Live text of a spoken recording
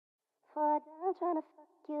Before I die, I'm trying to fuck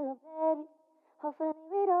you, baby. Hopefully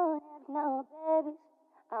we don't have no babies.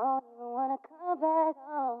 I don't even wanna come back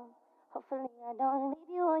home. Hopefully I don't leave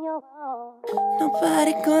you on your own.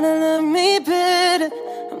 Nobody gonna love me better.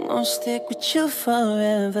 I'm gonna stick with you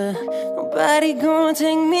forever. Nobody gonna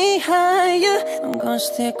take me higher. I'm gonna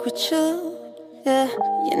stick with you. Yeah,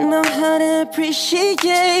 you know how to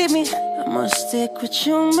appreciate me. I'm gonna stick with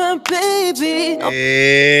you, my baby.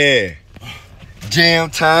 Yeah, jam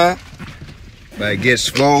time. Like get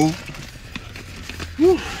swole.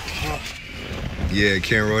 Woo. Yeah,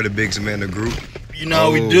 Ken Roy, the biggest man in the group. You know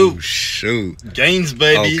how we do. Shoot. Gains,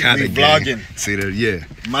 baby. Oh, we vlogging. See that? Yeah.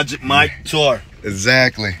 Mike Tour.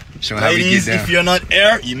 Exactly. Showing how we Ladies, get down. if you're not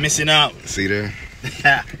here, you're missing out. See there?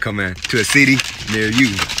 Come in to a city near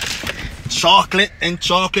you. Chocolate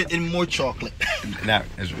and more chocolate. Now,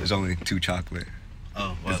 it's only 2 chocolate.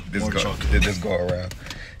 Oh, well, this more go, chocolate. This go around.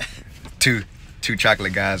 Two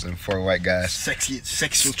chocolate guys and 4 white guys.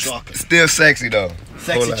 Sexual chocolate. Still sexy though.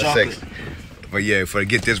 Sexy chocolate. Sexy. But yeah, for to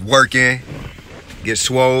get this work in, get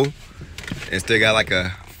swole, and still got like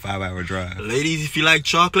a 5-hour drive. Ladies, if you like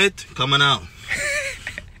chocolate, coming out.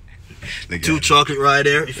 2 chocolate right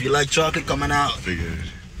there. If you like chocolate, coming out.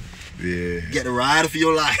 Yeah. Get a ride of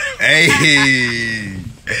your life. Hey.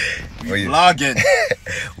 We vlogging.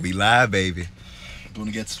 We live, baby. Gonna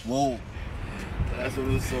get swole. That's what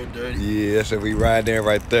was so dirty. Yeah, so we ride there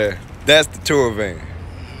right there. That's the tour van.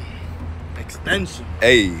 Extension.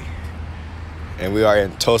 Hey. And we are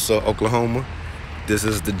in Tulsa, Oklahoma. This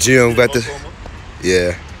is the gym.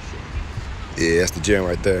 Yeah. Yeah, that's the gym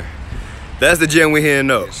right there. That's the gym we're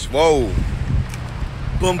heading up. Whoa.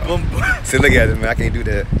 Boom, boom, boom. See, look at it, man. I can't do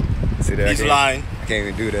that. See that? He's lying. I can't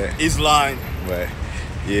even do that. He's lying. But,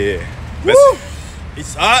 yeah. Woo!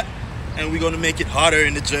 It's hot, and we're going to make it hotter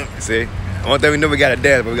in the gym. See? One thing we know, we got to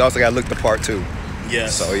dance, but we also got to look the part, too.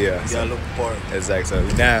 Yes. So, yeah. We got to look the part. Exactly.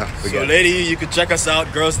 So, now. So, lady, you can check us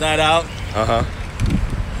out. Girls Night Out.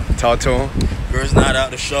 Talk to him. Girls Night Out,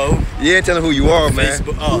 the show. Yeah, tell him who you are, man.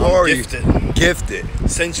 Facebook. Who are Gifted. you? Gifted.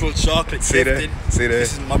 Sensual Chocolate. See Gifted. that? See that?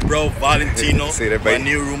 This is my bro, Valentino. See that, my baby?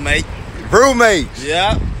 new roommate. Roommates.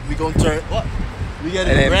 Yeah. We going to turn. What? We got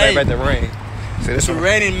And it then rain. back the rain. See, It's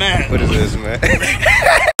raining, man. What is this, man?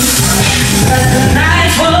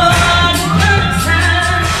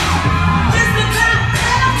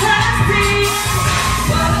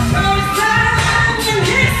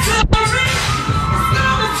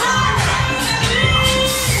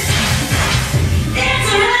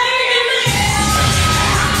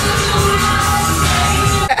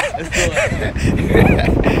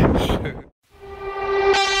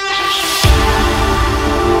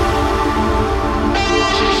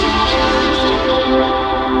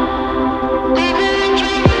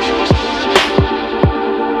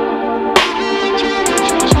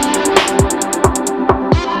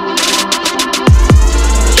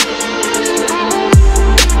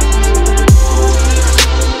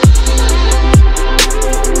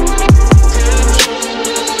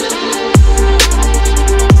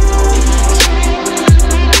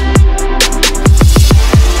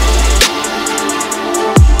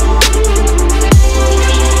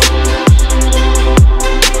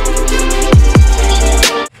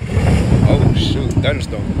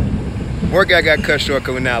 Workout got cut short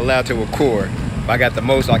because we're not allowed to record. But I got the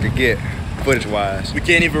most I could get footage-wise. We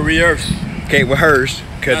can't even rehearse. Can't rehearse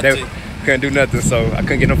because they couldn't do nothing, so I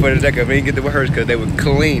couldn't get no footage there because we didn't get to rehearse because they were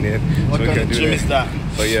cleaning. What so kind of gym is that?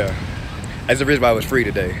 So yeah, that's the reason why I was free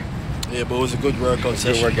today. Yeah, but it was a good workout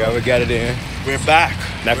session. Good workout, we got it in. We're back.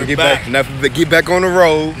 Now we get back on the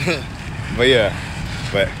road. But yeah,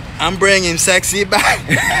 I'm bringing sexy back.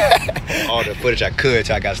 All the footage I could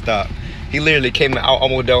till I got stopped. He literally came out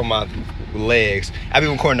almost down my legs. I've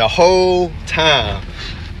been recording the whole time.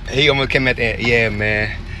 He almost came at the end. Yeah,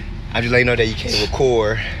 man. I'm just letting you know that you can't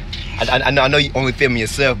record. I know you only filming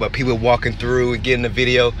yourself, but people walking through and getting the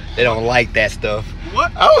video, they don't like that stuff.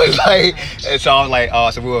 What? I was like, and so I was like, oh,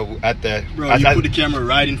 so we were at the. Bro, you put the camera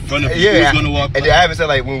right in front of you. Yeah. Who's gonna walk by? And I haven't said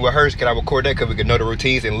like when we rehearse, can I record that because we could know the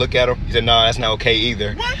routines and look at them? He said, no, that's not okay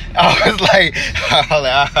either. What? I was like, all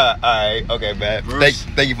right, okay, man.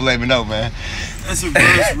 Thank you for letting me know, man. That's the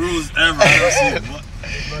worst rules ever. I don't see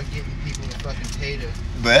what. Giving people a fucking tater.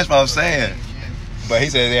 But that's what I'm saying. But he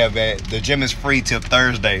said, yeah, man, the gym is free till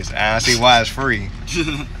Thursdays. And I see why it's free.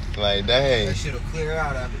 Like, dang. That shit'll clear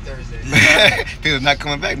out after Thursday. People's not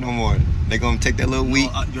coming back no more. They're going to take that little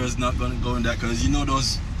week. No, girls not going to go in that because you know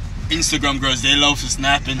those Instagram girls, they love to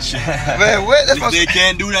snap and shit. Man, what? That's If they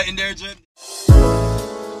can't do that in their gym.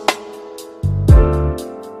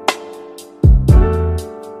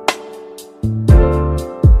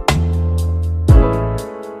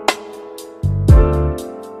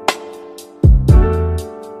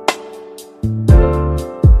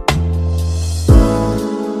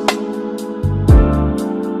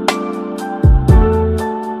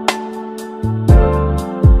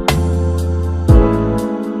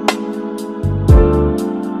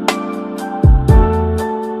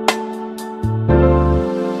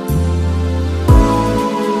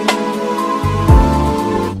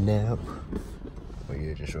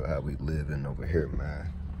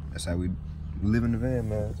 That's how we live in the van,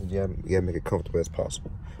 man. So you gotta make it comfortable as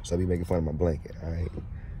possible. So I be making fun of my blanket, all right?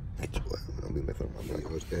 I'll be making fun of my blanket.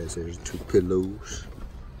 Those guys, there's 2 pillows.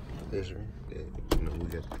 There's, you know, we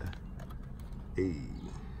got that. Hey,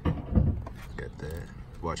 got that.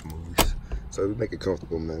 Watch movies. So we make it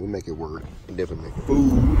comfortable, man. We make it work. We definitely make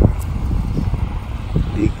food.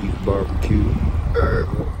 Big East barbecue.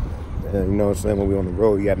 And you know what I'm saying? When we on the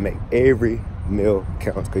road, you gotta make every meal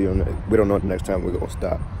counts, because we don't know the next time we're gonna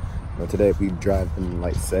stop. You know, today we driving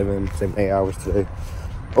like 8 hours today.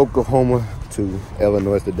 Oklahoma to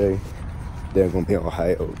Illinois today. Then we're gonna be in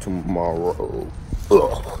Ohio tomorrow.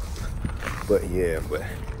 Ugh. But yeah,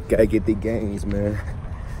 gotta get the gains, man.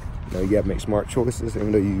 You know, you gotta make smart choices,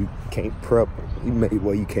 even though you can't prep.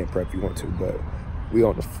 You can't prep if you want to, but we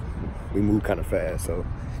move kind of fast, so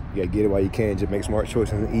you gotta get it while you can. Just make smart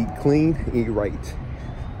choices and eat clean, eat right.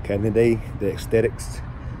 Okay, in the day, the aesthetics,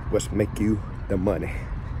 what's make you the money.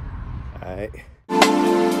 All right.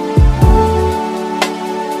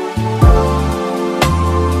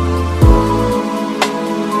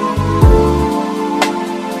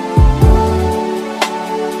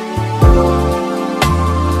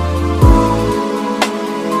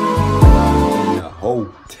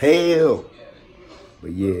 Hotel.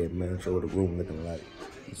 But yeah, man, show what the room looking like.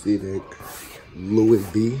 You see that Louis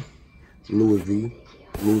Vuitton,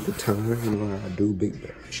 you know how I do, big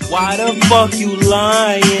bag. Why the fuck you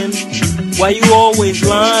lying? Why you always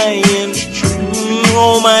lying?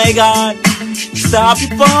 Oh my God, stop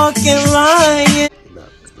fucking lying. It's not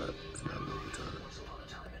Louis Vuitton.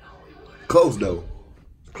 Close though,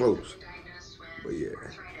 it's close. But yeah.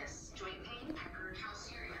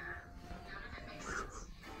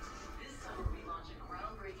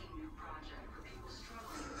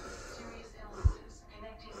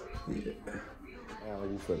 Yeah. Now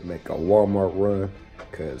we finna make a Walmart run,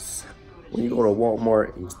 cause when you go to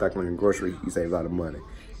Walmart and you stock on your groceries, you save a lot of money.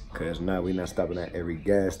 Cause now we not stopping at every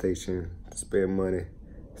gas station to spend money,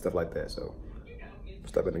 stuff like that. So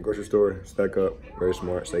stop at the grocery store, stack up, very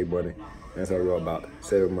smart, save money. That's what we're all about,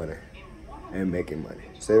 saving money and making money.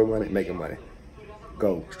 Saving money, making money.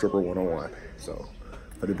 Go, stripper 101. So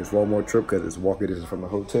I did this Walmart trip cause it's walking distance from the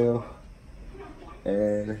hotel.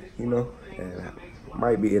 And you know, and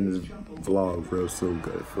might be in this vlog real soon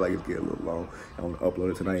because I feel like it's getting a little long. I want to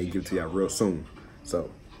upload it tonight and give it to y'all real soon. So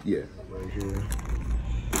yeah, right here,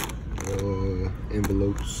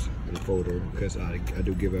 envelopes and folder, because I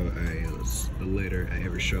do give out a letter at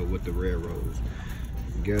every show with the red rose.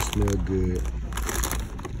 Gas smell good.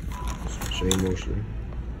 Shea moisture.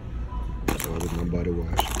 So with my body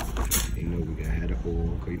wash. You know we gotta have the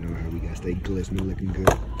oil, cause you know how we gotta stay glistening, looking good.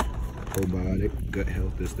 Probiotic, gut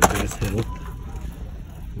health is the best health.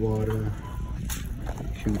 Water,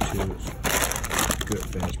 Q-tips, good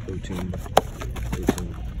fast protein,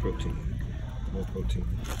 more protein.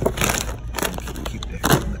 Keep that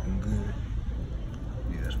looking good.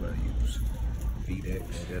 Yeah, that's what I use.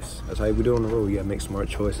 VDX. That's how we do on the road. You gotta make smart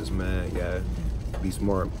choices, man. You gotta be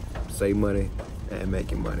smart, save money, and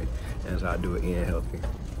making money. And that's how I do it, eating healthy.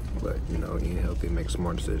 But you know, eating healthy, make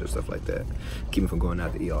smart decisions, stuff like that. Keep me from going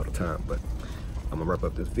out to eat all the time. But I'm gonna wrap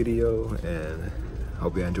up this video and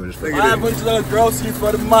hope you enjoy this. Look at this. $500 grocery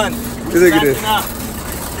for the month. Look at this.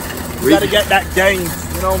 We gotta get that gains,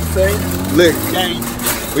 you know what I'm saying? Look, gains.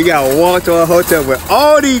 We gotta walk to a hotel with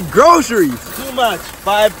all these groceries. Too much.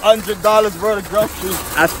 $500 worth of groceries.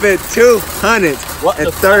 I spent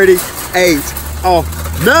 $238 off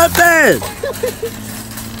nothing.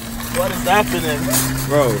 What is happening?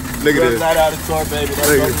 Bro, look at this. That out of store, baby. That's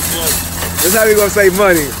what we do. This is how we gonna save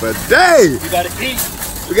money. But dang, we gotta eat.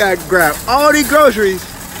 We gotta grab all these groceries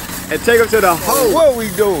and take them to the hole. What are we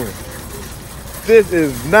doing? This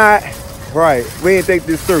is not right. We didn't think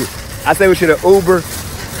this through. I say we should have Uber.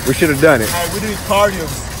 We should have done it. Hey, we doing cardio.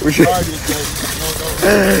 We should.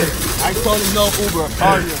 I told him no Uber.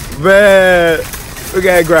 Cardio. Man, we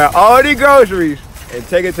gotta grab all these groceries and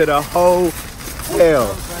take it to the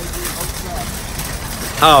hotel.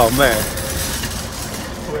 Oh man.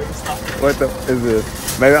 What the is this?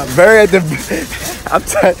 Man, I'm very at the.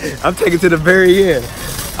 I'm taking to the very end.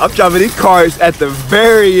 I'm dropping these cars at the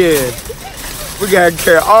very end. We gotta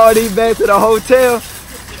carry all these bags to the hotel.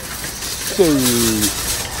 Shoot.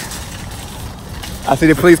 I see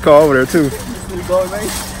the police car over there too. You going, man?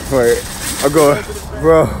 Wait, I'm going,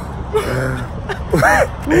 bro.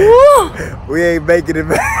 We ain't making it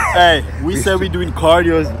back. Hey, we said we doing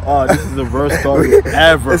cardio. Oh, this is the worst cardio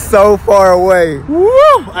ever. It's so far away. Woo!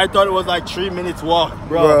 I thought it was like 3 minutes walk,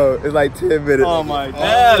 bro. Bro, it's like 10 minutes. Oh my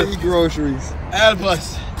God. All these groceries. Help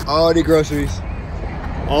us. All the groceries.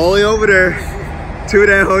 All the way over there to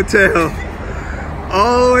that hotel.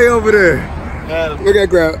 all the way over there. Yeah. We're gonna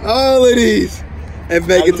grab all of these and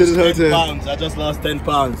make it to this hotel. 10 pounds. I just lost 10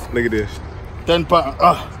 pounds. Look at this. 10 pounds. 10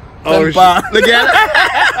 Oh, pounds. look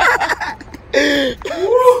at it.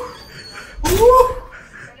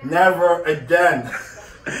 Never again.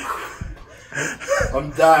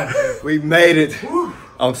 I'm done. We made it.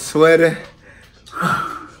 I'm sweating.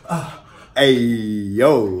 Hey,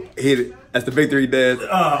 yo. Hit it. That's the victory dance.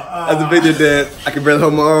 That's the victory dance. I can barely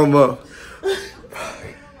hold my arm up.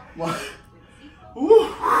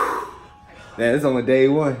 Man, it's only day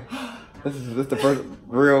one. This is the first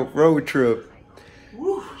real road trip.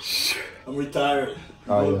 I'm retired.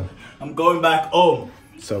 Oh, yeah. I'm going back home.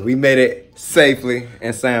 So we made it safely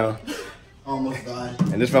and sound. Almost died.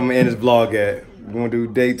 And this is where I'm gonna end this vlog at. We're gonna do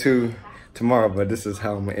day 2 tomorrow, but this is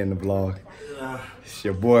how I'm gonna end the vlog. It's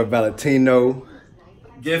your boy Valentino.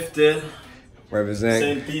 Gifted. Represent.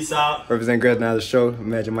 Saying peace out. Represent Girls Now the Show.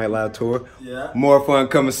 Imagine Mike Live Tour. Yeah. More fun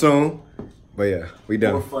coming soon. But yeah, we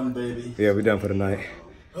done. More fun, baby. Yeah, we done for the night.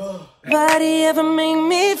 Nobody ever made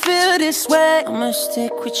me feel this way. I'ma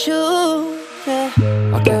stick with you.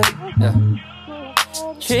 Yeah. Okay. Yeah.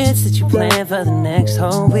 Trips that you plan for the next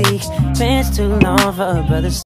whole week. Plans too long for a brother's.